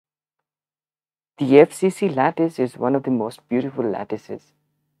The FCC lattice is one of the most beautiful lattices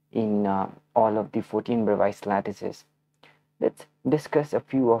in all of the 14 Bravais lattices. Let's discuss a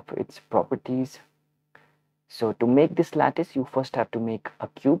few of its properties. So to make this lattice, you first have to make a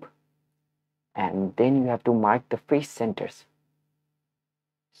cube, and then you have to mark the face centers.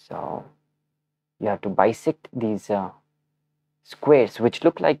 So you have to bisect these squares which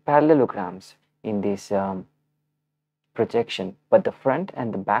look like parallelograms in this projection, but the front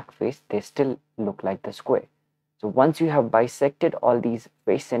and the back face, they still look like the square. So once you have bisected all these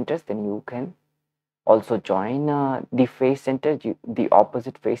face centers, then you can also join the face center, the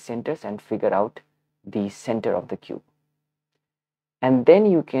opposite face centers, and figure out the center of the cube. And then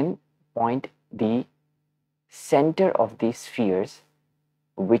you can point the center of these spheres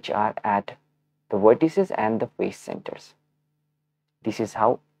which are at the vertices and the face centers. This is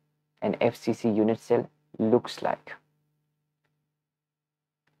how an FCC unit cell looks like.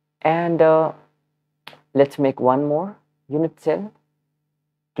 And let's make one more unit cell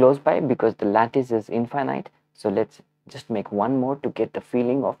close by, because the lattice is infinite. So let's just make one more to get the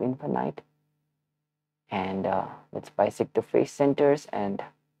feeling of infinite. And let's bisect the face centers and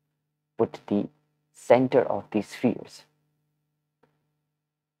put the center of these spheres.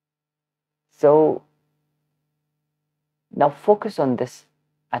 So now focus on this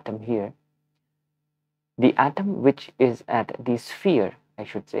atom here. The atom which is at the sphere, I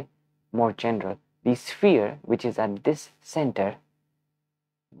should say, more general, the sphere which is at this center,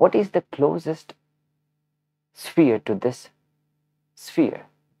 what is the closest sphere to this sphere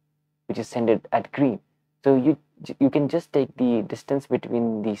which is centered at green? So you can just take the distance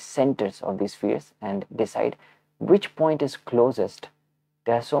between the centers of these spheres and decide which point is closest.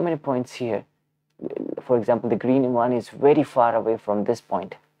 There are so many points here. For example, the green one is very far away from this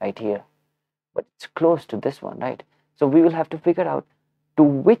point right here, but it's close to this one, right? So we will have to figure out to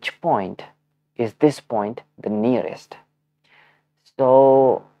which point is this point the nearest.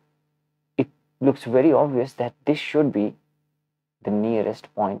 So it looks very obvious that this should be the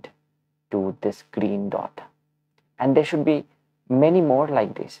nearest point to this green dot, and there should be many more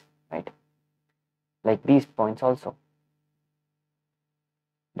like this, right? Like these points also,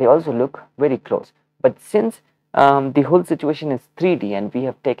 they also look very close. But since the whole situation is 3D and we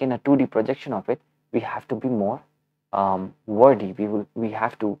have taken a 2D projection of it, we have to be more wordy. We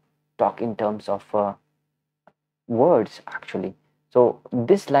have to talk in terms of words actually. So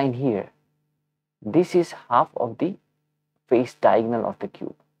this line here, this is half of the face diagonal of the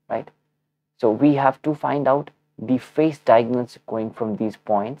cube, right? So we have to find out the face diagonals going from these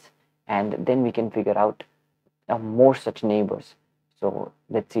points, and then we can figure out more such neighbors. So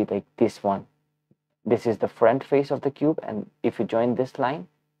let's see, like this one. This is the front face of the cube, and if you join this line,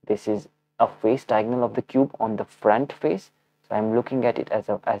 this is a face diagonal of the cube on the front face. So I'm looking at it as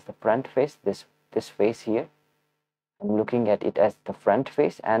the front face. This face here, I'm looking at it as the front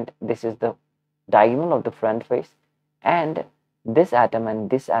face, and this is the diagonal of the front face. And this atom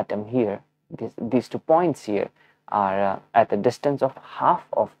and this atom here, these 2 points here are at the distance of half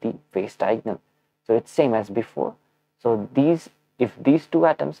of the face diagonal. So it's same as before. So if these 2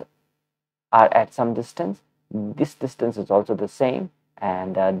 atoms are at some distance, this distance is also the same,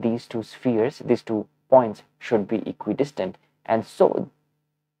 and these 2 spheres, these 2 points should be equidistant. And so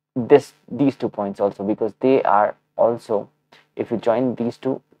these 2 points also, because they are also, if you join these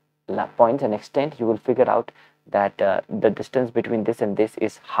 2 points and extend, you will figure out that the distance between this and this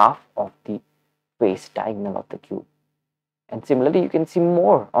is half of the face diagonal of the cube. And similarly, you can see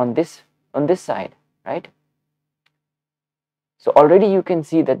more on this side, right? So already you can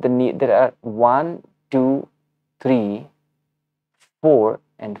see that there are 1, 2, 3, 4,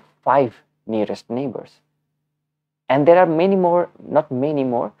 and 5 nearest neighbors. And there are many more, not many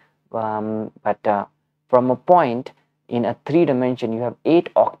more, but from a point in a 3 dimension, you have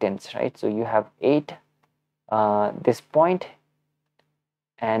 8 octants, right? So you have 8 this point,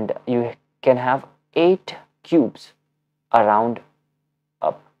 and you can have 8 cubes around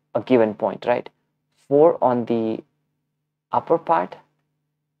a given point, right? 4 on the upper part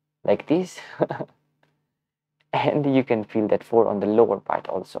like this and you can feel that 4 on the lower part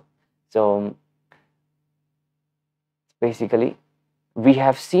also. So basically we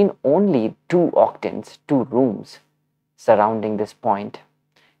have seen only 2 octants, 2 rooms surrounding this point,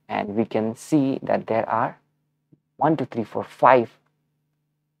 and we can see that there are 1, 2, 3, 4, 5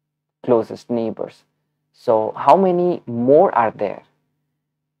 closest neighbors. So how many more are there?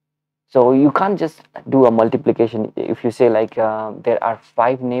 So you can't just do a multiplication. If you say like there are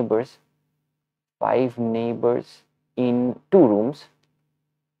 5 neighbors in 2 rooms,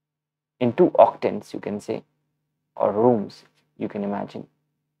 in 2 octants, you can say, or rooms, you can imagine.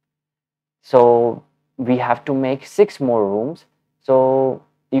 So we have to make 6 more rooms. So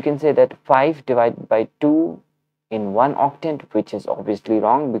you can say that 5 divided by 2 in one octant, which is obviously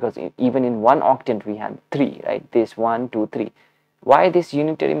wrong, because even in one octant we had 3, right? This 1, 2, 3. Why this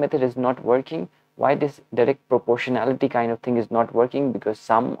unitary method is not working? Why this direct proportionality kind of thing is not working? Because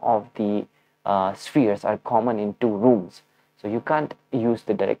some of the spheres are common in 2 rooms. So you can't use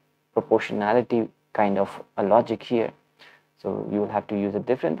the direct proportionality kind of a logic here. So you will have to use a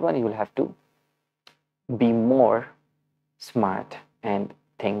different one. You will have to be more smart and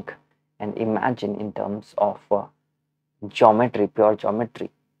think and imagine in terms of geometry, pure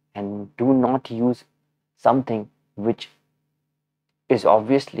geometry, and do not use something which is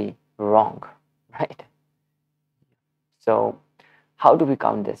obviously wrong, right? So how do we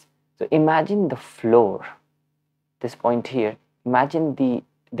count this? So imagine the floor, this point here, imagine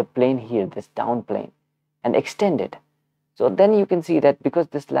the plane here, this down plane, and extend it. So then you can see that because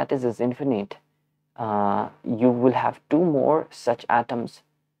this lattice is infinite, you will have 2 more such atoms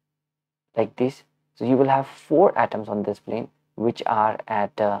like this. So you will have 4 atoms on this plane, which are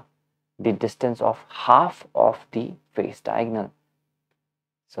at the distance of half of the face diagonal.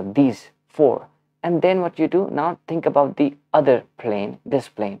 So these 4. And then what you do, now think about the other plane, this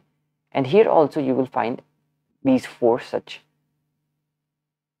plane. And here also you will find these 4 such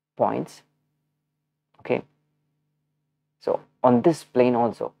points. Okay. So on this plane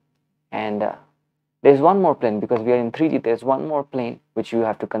also. And there's one more plane, because we are in 3D, there's one more plane which you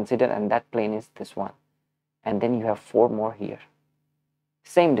have to consider, and that plane is this one. And then you have 4 more here.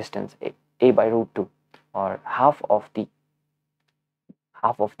 Same distance, a by root 2, or half of the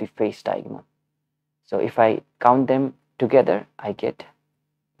face diagonal. So if I count them together, I get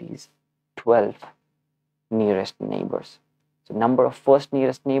these 12 nearest neighbors. So number of first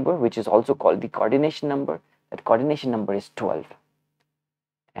nearest neighbor, which is also called the coordination number, that coordination number is 12.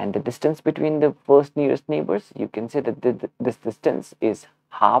 And the distance between the first nearest neighbors, you can say that this distance is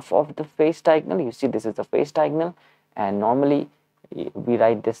half of the face diagonal. You see, this is the face diagonal, and normally we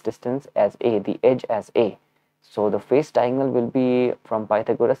write this distance as a, the edge as a. So the face diagonal will be, from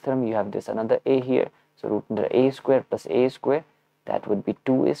Pythagoras theorem, you have this another a here. So root under a square plus a square, that would be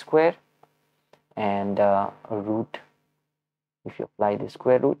 2a square, and root, if you apply the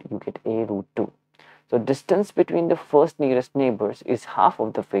square root, you get a root 2. So distance between the first nearest neighbors is half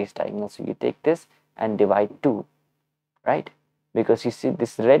of the face diagonal. So you take this and divide 2, right? Because you see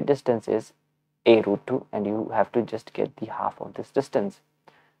this red distance is a root 2, and you have to just get the half of this distance.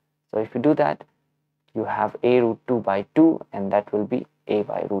 So if you do that, you have a root 2 by 2, and that will be a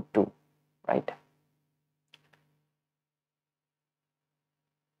by root 2, right?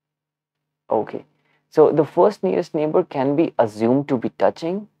 Okay, so the first nearest neighbor can be assumed to be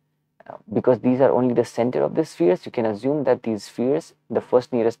touching, because these are only the center of the spheres. You can assume that these spheres, the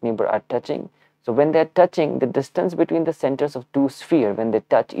first nearest neighbor, are touching. So when they're touching, the distance between the centers of 2 spheres when they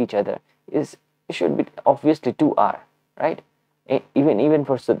touch each other should be obviously 2r, right? Even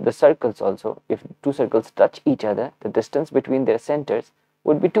for the circles also, if 2 circles touch each other, the distance between their centers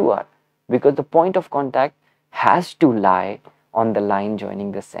would be 2r, because the point of contact has to lie on the line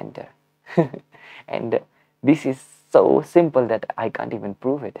joining the center. And this is so simple that I can't even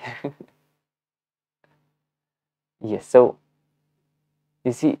prove it. Yes, so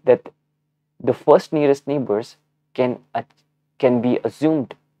you see that the first nearest neighbors can be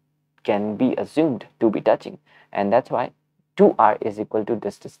assumed to be touching, and that's why 2r is equal to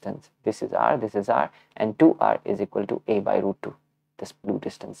this distance. This is r, and 2r is equal to a by root 2, this blue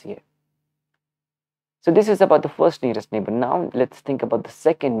distance here. So this is about the first nearest neighbor. Now let's think about the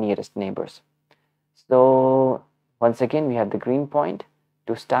second nearest neighbors. So once again, we have the green point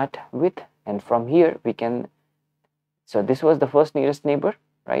to start with, and from here we can, so this was the first nearest neighbor,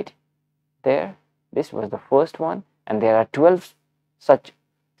 right there. This was the first one, and there are 12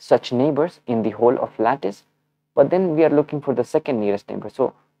 such neighbors in the whole of lattice. But then we are looking for the second nearest neighbor.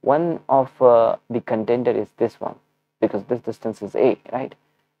 So one of the contender is this one, because this distance is a, right?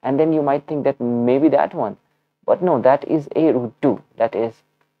 And then you might think that maybe that one, but no, that is a root 2. That is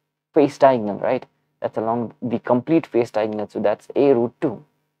face diagonal, right? That's along the complete face diagonal, so that's a root 2.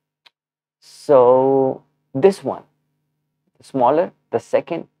 So this one, smaller, the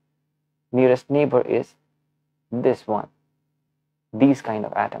second nearest neighbor is this one, these kind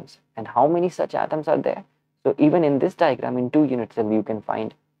of atoms. And how many such atoms are there? So even in this diagram, in 2 unit cell, you can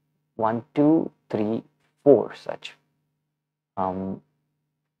find 1, 2, 3, 4 such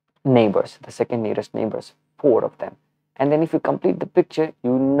neighbors, the second nearest neighbors, 4 of them. And then if you complete the picture,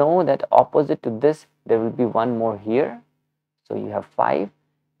 you know that opposite to this, there will be one more here. So you have 5,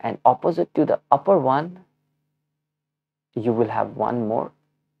 and opposite to the upper one, you will have one more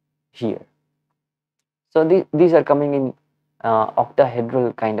here. So these are coming in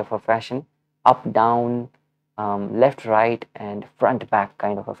octahedral kind of a fashion, up, down, left, right, and front, back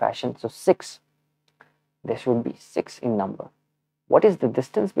kind of a fashion. So 6, there should be 6 in number. What is the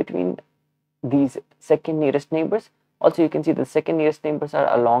distance between these second nearest neighbors? Also, you can see the second nearest neighbors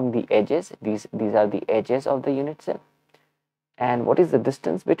are along the edges. These are the edges of the unit cell. And what is the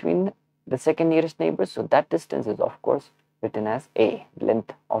distance between the second nearest neighbors? So that distance is of course written as A,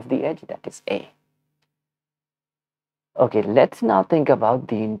 length of the edge, that is A. Okay, let's now think about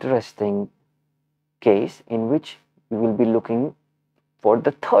the interesting case in which we will be looking for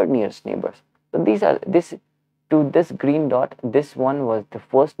the third nearest neighbors. So these are this green dot, this one was the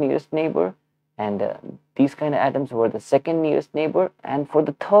first nearest neighbor, and these kind of atoms were the second nearest neighbor. And for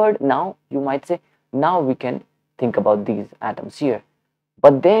the third, now you might say, now we can think about these atoms here.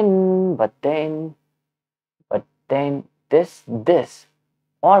 But then this,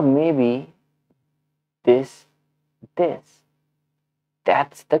 or maybe this.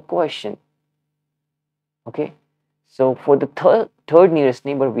 That's the question. Okay, so for the third nearest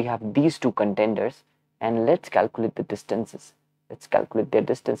neighbor, we have these two contenders, and let's calculate the distances. Let's calculate their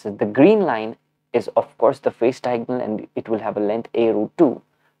distances. The green line is of course the face diagonal, and it will have a length a root 2.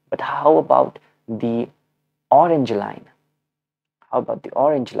 But how about the orange line? How about the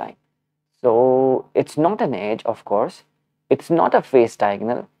orange line? So it's not an edge, of course. It's not a face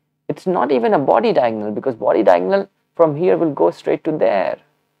diagonal. It's not even a body diagonal, because body diagonal from here will go straight to there.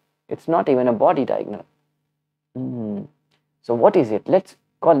 It's not even a body diagonal. So what is it? Let's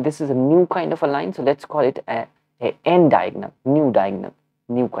call this is a new kind of a line. So let's call it a n diagonal, new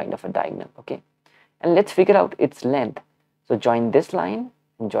kind of a diagonal. Okay, and let's figure out its length. So join this line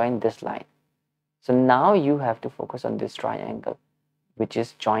and join this line. So now you have to focus on this triangle, which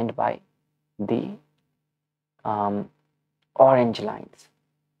is joined by the orange lines.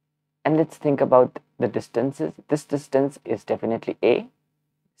 And let's think about the distances. This distance is definitely A.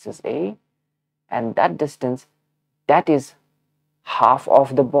 This is A. And that distance, that is half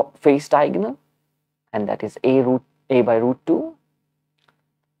of the face diagonal. And that is A by root 2.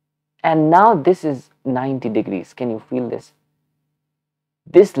 And now this is 90 degrees. Can you feel this?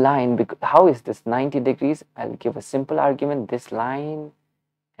 This line, how is this 90 degrees? I'll give a simple argument. This line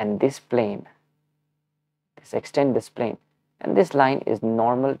and this plane, extend this plane. And this line is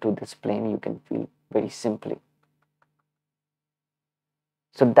normal to this plane, you can feel very simply.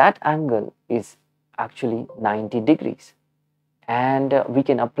 So that angle is actually 90 degrees. And we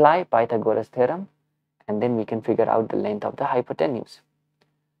can apply Pythagoras theorem, and then we can figure out the length of the hypotenuse.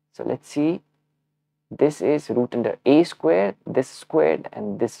 So let's see. This is root under a squared, this squared,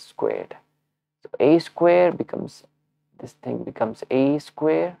 and this squared. So a square becomes, this thing becomes a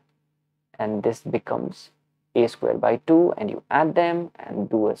square, and this becomes a square by 2, and you add them and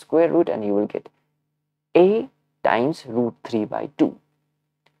do a square root, and you will get a times root 3 by 2.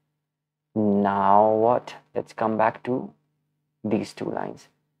 Now what? Let's come back to these two lines.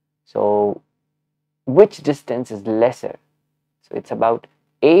 So which distance is lesser? So it's about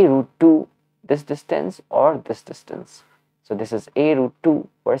a root 2, this distance, or this distance. So this is a root 2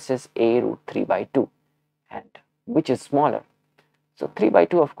 versus a root 3 by 2. And which is smaller? So 3 by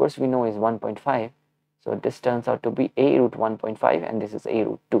 2, of course, we know is 1.5. So this turns out to be a root 1.5, and this is a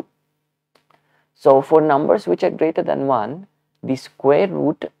root 2. So for numbers which are greater than 1, the square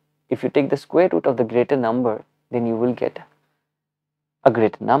root, if you take the square root of the greater number, then you will get a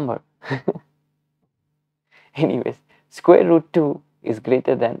greater number. Anyways, square root 2 is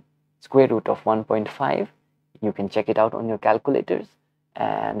greater than square root of 1.5. You can check it out on your calculators.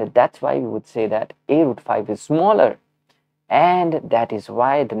 And that's why we would say that a root 5 is smaller. And that is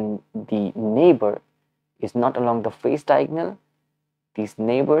why the neighbor is not along the face diagonal. These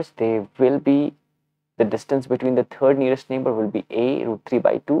neighbors, they will be, the distance between the third nearest neighbor will be a root 3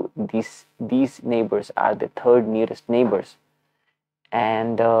 by 2. These neighbors are the third nearest neighbors.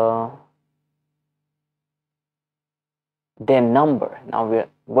 And their number. Now,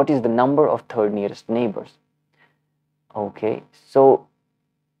 what is the number of third nearest neighbors? Okay, so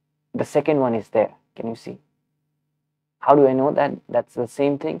the second one is there. Can you see? How do I know that? That's the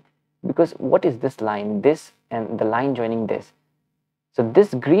same thing. Because what is this line? This and the line joining this. So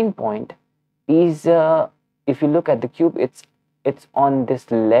this green point is, if you look at the cube, it's on this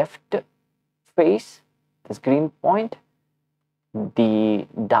left face, this green point, the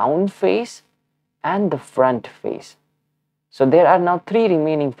down face, and the front face. So there are now 3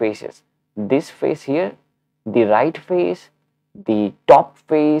 remaining faces. This face here, the right face, the top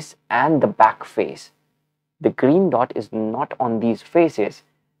face, and the back face. The green dot is not on these faces.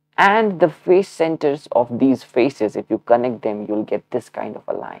 And the face centers of these faces, if you connect them, you'll get this kind of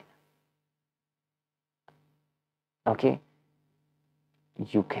a line. Okay,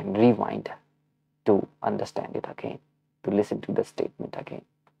 you can rewind to understand it again, to listen to the statement again.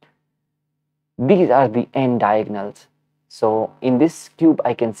 These are the n diagonals. So in this cube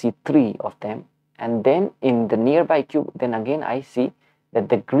I can see 3 of them, and then in the nearby cube, then again I see that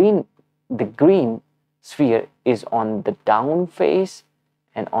the green sphere is on the down face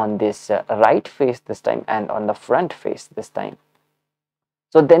and on this right face this time, and on the front face this time.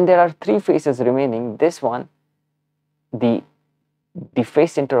 So then there are 3 faces remaining. This one, the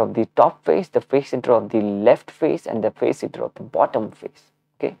face center of the top face, the face center of the left face, and the face center of the bottom face.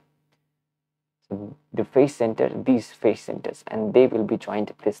 Okay, so the face center, these face centers, and they will be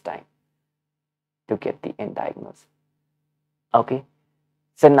joined this time to get the n diagonals. Okay,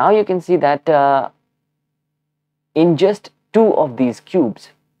 so now you can see that in just 2 of these cubes,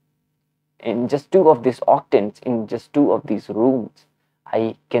 in just 2 of these octants, in just 2 of these rooms,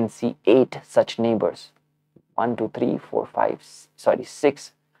 I can see 8 such neighbors. 1, 2, 3, 4, 5, sorry,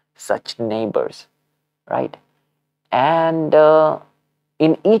 6 such neighbors, right? And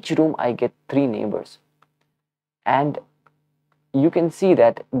in each room I get 3 neighbors, and you can see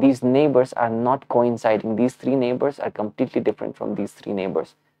that these neighbors are not coinciding. These 3 neighbors are completely different from these 3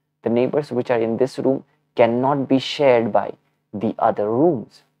 neighbors. The neighbors which are in this room cannot be shared by the other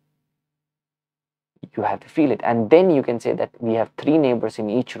rooms. You have to feel it, and then you can say that we have 3 neighbors in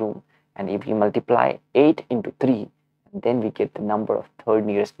each room, and if we multiply 8 into 3, then we get the number of third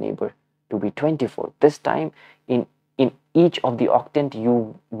nearest neighbor to be 24. This time in each of the octant,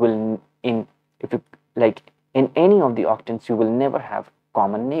 you will, in any of the octants, you will never have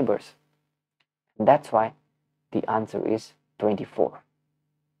common neighbors. And that's why the answer is 24.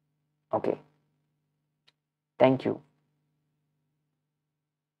 Okay, thank you.